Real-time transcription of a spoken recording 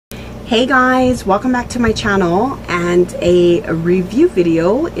Hey guys, welcome back to my channel, and a review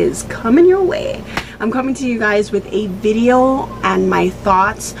video is coming your way. I'm coming to you guys with a video and my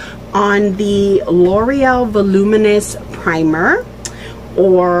thoughts on the L'Oreal Voluminous Primer,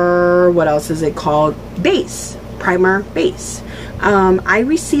 or what else is it called? Base. Primer Base. I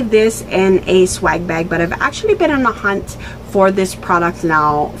received this in a swag bag, but I've actually been on a hunt for this product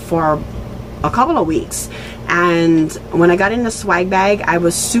now for a couple of weeks. And when I got in the swag bag, I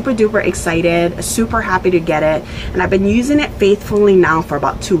was super duper excited, super happy to get it, and I've been using it faithfully now for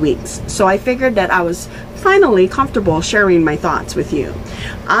about 2 weeks. So I figured that I was finally comfortable sharing my thoughts with you.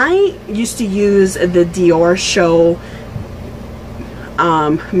 I used to use the Dior Show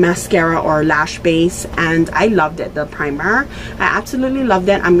mascara or lash base, and I loved it, the primer. I absolutely loved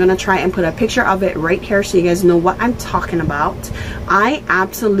it. I'm gonna try and put a picture of it right here so you guys know what I'm talking about. I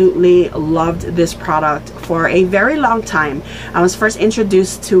absolutely loved this product for a very long time. I was first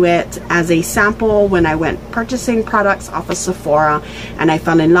introduced to it as a sample when I went purchasing products off of Sephora, and I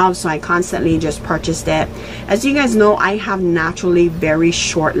fell in love, so I constantly just purchased it. As you guys know, I have naturally very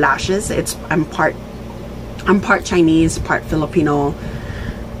short lashes. I'm part Chinese, part Filipino,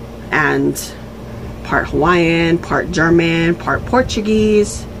 and part Hawaiian, part German, part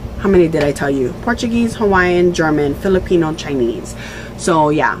Portuguese. How many did I tell you? Portuguese, Hawaiian, German, Filipino, Chinese. So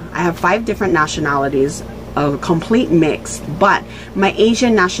yeah, I have 5 different nationalities, a complete mix, but my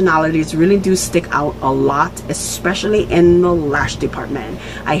Asian nationalities really do stick out a lot, especially in the lash department.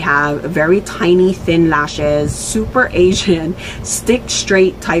 I have very tiny thin lashes, super Asian, stick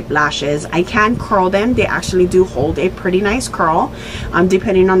straight type lashes. I can curl them. They actually do hold a pretty nice curl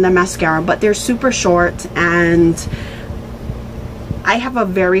depending on the mascara, but they're super short, and I have a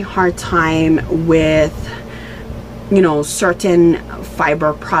very hard time with, you know, certain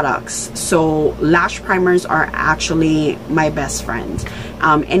fiber products. So lash primers are actually my best friend.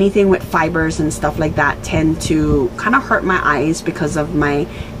 Anything with fibers and stuff like that tend to kind of hurt my eyes because of my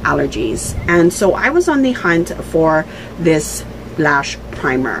allergies. And so I was on the hunt for this lash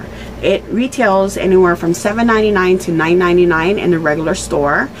primer. It retails anywhere from $7.99 to $9.99 in the regular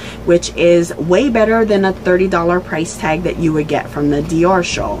store, which is way better than a $30 price tag that you would get from the Dior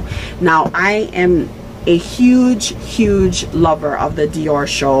Show. Now, I am a huge lover of the Dior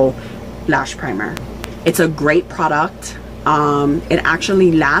Show lash primer. It's a great product. It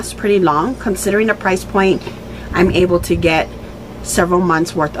actually lasts pretty long. Considering the price point, I'm able to get several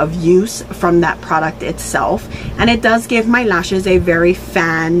months worth of use from that product itself, and it does give my lashes a very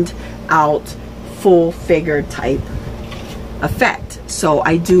fanned out, full figure type effect. So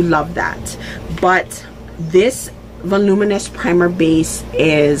I do love that. But this Voluminous Primer Base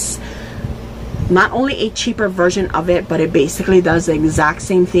is not only a cheaper version of it, but it basically does the exact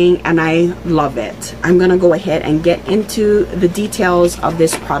same thing, and I love it. I'm gonna go ahead and get into the details of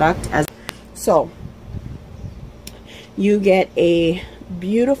this product. So you get a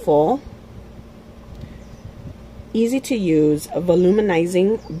beautiful, easy to use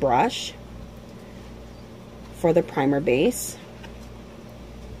volumizing brush for the primer base.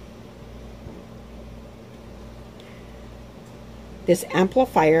 This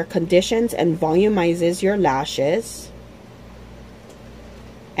amplifier conditions and volumizes your lashes,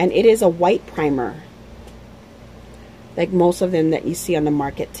 and it is a white primer like most of them that you see on the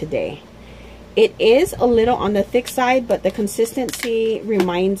market today. It is a little on the thick side, but the consistency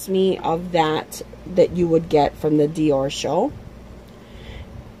reminds me of that you would get from the Dior Show.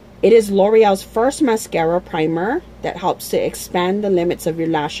 It is L'Oreal's first mascara primer that helps to expand the limits of your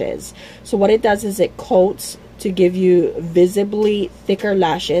lashes. So what it does is it coats to give you visibly thicker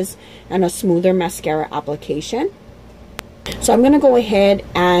lashes and a smoother mascara application. So I'm gonna go ahead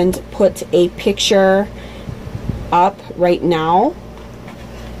and put a picture up right now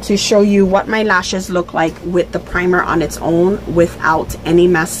to show you what my lashes look like with the primer on its own without any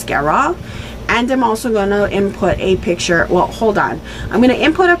mascara. And I'm also gonna input a picture, well, hold on. I'm gonna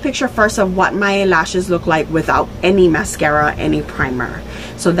input a picture first of what my lashes look like without any mascara, any primer.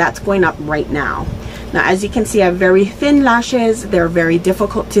 So that's going up right now. Now, as you can see, I have very thin lashes. They're very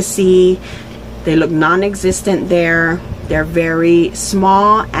difficult to see. They look non-existent there. They're very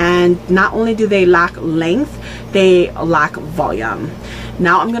small, and not only do they lack length, they lack volume.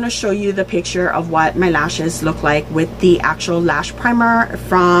 Now I'm going to show you the picture of what my lashes look like with the actual lash primer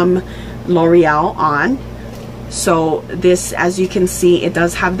from L'Oreal on. So this, as you can see, it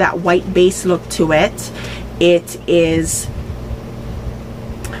does have that white base look to it. It is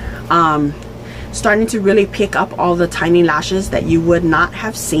starting to really pick up all the tiny lashes that you would not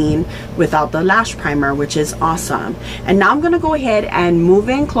have seen without the lash primer, which is awesome. And now I'm gonna go ahead and move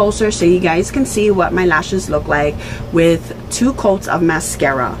in closer so you guys can see what my lashes look like with 2 coats of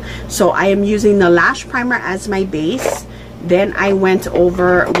mascara. So I am using the lash primer as my base. Then I went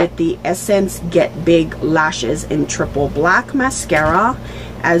over with the Essence Get Big Lashes in Triple Black mascara,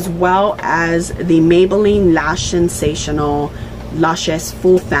 as well as the Maybelline Lash Sensational Luscious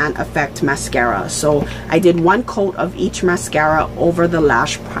Full Fan Effect mascara. So I did 1 coat of each mascara over the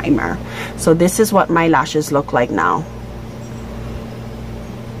lash primer. So this is what my lashes look like now.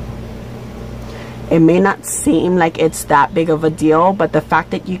 It may not seem like it's that big of a deal, but the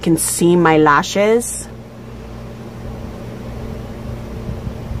fact that you can see my lashes,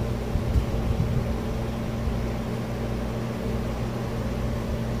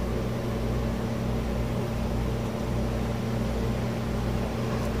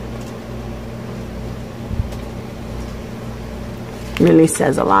 really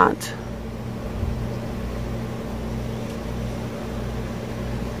says a lot.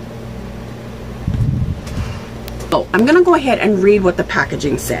 So I'm gonna go ahead and read what the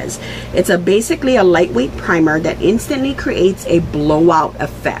packaging says. It's basically a lightweight primer that instantly creates a blowout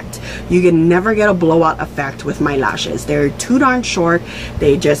effect. You can never get a blowout effect with my lashes. They're too darn short.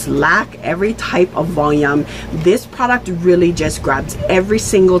 They just lack every type of volume. This product really just grabs every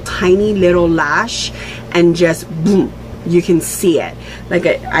single tiny little lash and just boom, you can see it. Like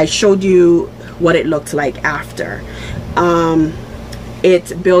I showed you what it looked like after.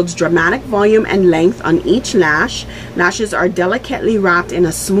 It builds dramatic volume and length on each lash. Lashes are delicately wrapped in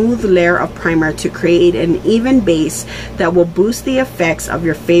a smooth layer of primer to create an even base that will boost the effects of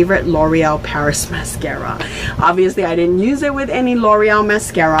your favorite L'Oreal Paris mascara. Obviously, I didn't use it with any L'Oreal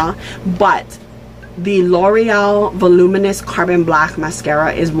mascara, but the L'Oreal Voluminous Carbon Black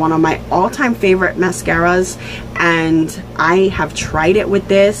mascara is one of my all-time favorite mascaras, and I have tried it with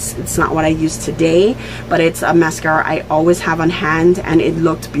this. It's not what I use today, but it's a mascara I always have on hand, and it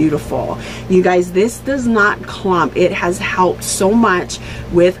looked beautiful. You guys, this does not clump. It has helped so much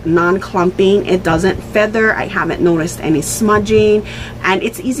with non-clumping. It doesn't feather. I haven't noticed any smudging, and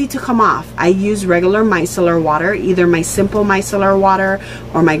it's easy to come off. I use regular micellar water, either my simple micellar water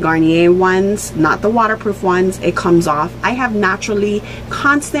or my Garnier ones, not the waterproof ones. It comes off. I have naturally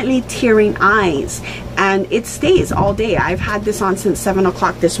constantly tearing eyes, and it stays all day. I've had this on since 7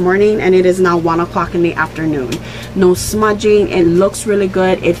 o'clock this morning, and it is now 1 o'clock in the afternoon. No smudging. It looks really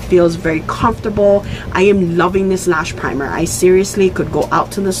good. It feels very comfortable. I am loving this lash primer. I seriously could go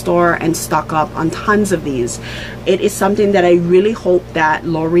out to the store and stock up on tons of these. It is something that I really hope that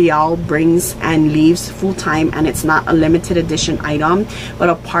L'Oreal brings and leaves full time, and it's not a limited edition item, but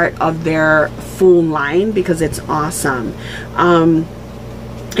a part of their full line, because it's awesome.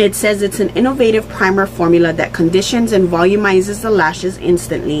 It says it's an innovative primer formula that conditions and volumizes the lashes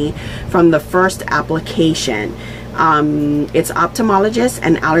instantly from the first application. It's ophthalmologist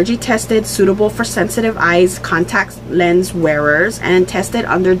and allergy tested, suitable for sensitive eyes, contact lens wearers, and tested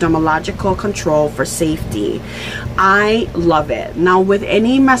under dermatological control for safety. I love it. Now, with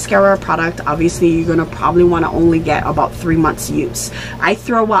any mascara product, obviously you're gonna probably want to only get about 3 months use. I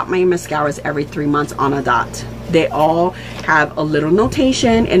throw out my mascaras every 3 months on a dot. They all have a little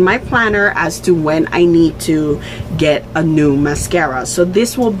notation in my planner as to when I need to get a new mascara. So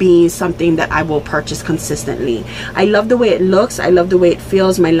this will be something that I will purchase consistently. I love the way it looks. I love the way it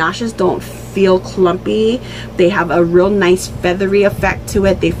feels. My lashes don't feel clumpy. They have a real nice feathery effect to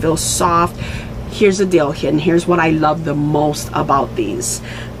it. They feel soft. Here's the deal, and here's what I love the most about these.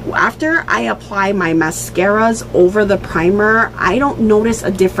 After I apply my mascaras over the primer, I don't notice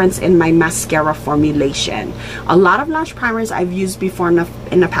a difference in my mascara formulation. A lot of lash primers I've used before in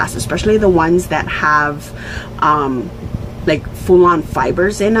the past, especially the ones that have like full-on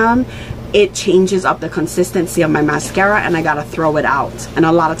fibers in them, it changes up the consistency of my mascara, and I gotta throw it out. And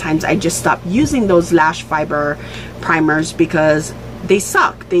a lot of times I just stop using those lash fiber primers because they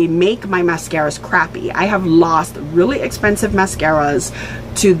suck. They make my mascaras crappy. I have lost really expensive mascaras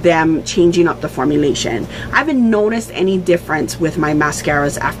to them changing up the formulation. I haven't noticed any difference with my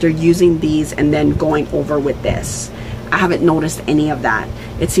mascaras after using these and then going over with this. I haven't noticed any of that.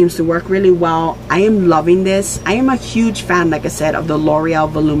 It seems to work really well. I am loving this. I am a huge fan, like I said, of the L'Oreal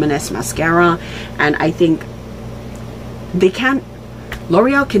Voluminous Mascara, and I think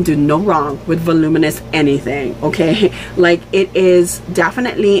L'Oreal can do no wrong with voluminous anything, okay? Like, it is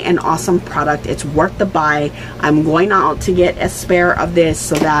definitely an awesome product. It's worth the buy. I'm going out to get a spare of this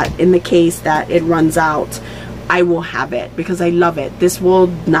so that in the case that it runs out, I will have it because I love it. This will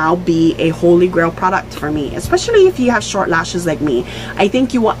now be a holy grail product for me, especially if you have short lashes like me. I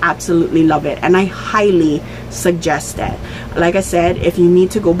think you will absolutely love it, and I highly suggest it. Like I said, if you need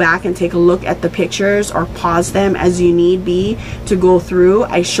to go back and take a look at the pictures or pause them as you need be to go through,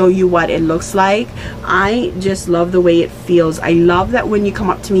 I show you what it looks like. I just love the way it feels. I love that when you come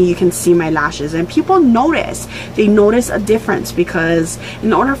up to me, you can see my lashes, and people notice. They notice a difference, because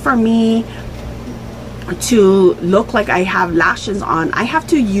in order for me to look like I have lashes on, I have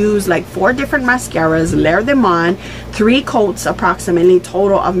to use like 4 different mascaras, layer them on, 3 coats approximately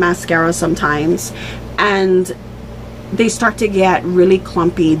total of mascara sometimes, and they start to get really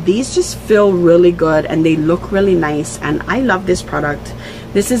clumpy. These just feel really good and they look really nice, and I love this product.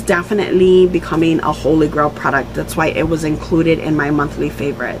 This is definitely becoming a holy grail product. That's why it was included in my monthly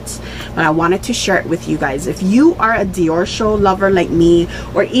favorites. But I wanted to share it with you guys. If you are a Dior show lover like me,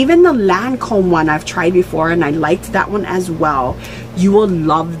 or even the Lancome one I've tried before and I liked that one as well, you will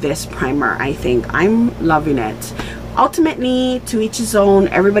love this primer. I think I'm loving it. Ultimately, to each his own.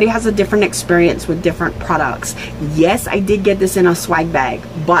 Everybody has a different experience with different products. Yes, I did get this in a swag bag,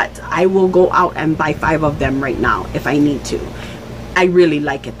 but I will go out and buy 5 of them right now if I need to. I really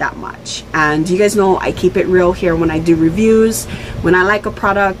like it that much. And you guys know I keep it real here when I do reviews. When I like a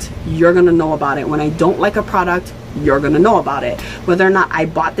product, you're gonna know about it. When I don't like a product, you're gonna know about it. Whether or not I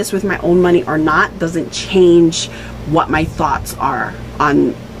bought this with my own money or not doesn't change what my thoughts are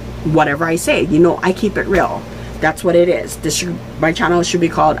on whatever I say. You know, I keep it real. That's what it is. My channel should be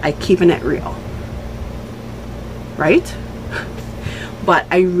called I Keeping It Real, right? But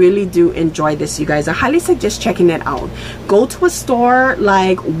I really do enjoy this, you guys. I highly suggest checking it out. Go to a store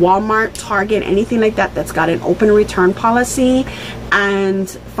like Walmart, Target, anything like that that's got an open return policy, and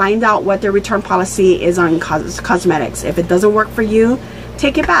find out what their return policy is on cosmetics. If it doesn't work for you,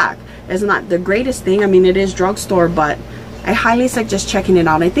 take it back. It's not the greatest thing. I mean, it is drugstore, but I highly suggest checking it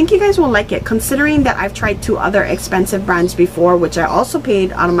out. I think you guys will like it, considering that I've tried 2 other expensive brands before, which I also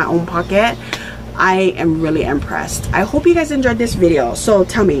paid out of my own pocket. I am really impressed. I hope you guys enjoyed this video. So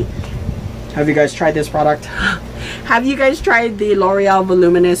tell me, have you guys tried this product? Have you guys tried the L'Oreal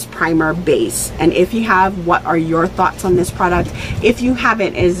Voluminous Primer Base? And if you have, what are your thoughts on this product? If you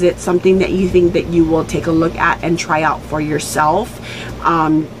haven't, is it something that you think that you will take a look at and try out for yourself?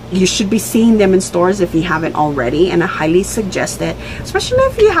 You should be seeing them in stores if you haven't already, and I highly suggest it, especially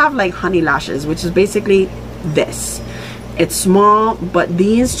if you have like honey lashes, which is basically this. It's small, but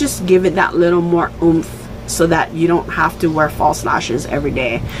these just give it that little more oomph so that you don't have to wear false lashes every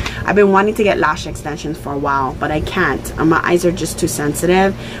day. I've been wanting to get lash extensions for a while, but I can't. My eyes are just too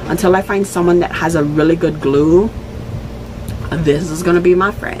sensitive. Until I find someone that has a really good glue, this is gonna be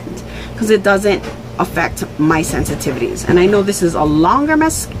my friend, because it doesn't affect my sensitivities. And I know this is a longer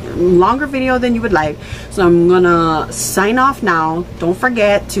video than you would like, so I'm gonna sign off now. Don't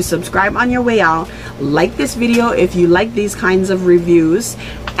forget to subscribe on your way out, like this video if you like these kinds of reviews,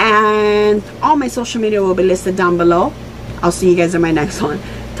 and all my social media will be listed down below. I'll see you guys in my next one.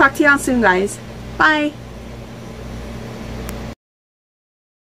 Talk to y'all soon, guys. Bye.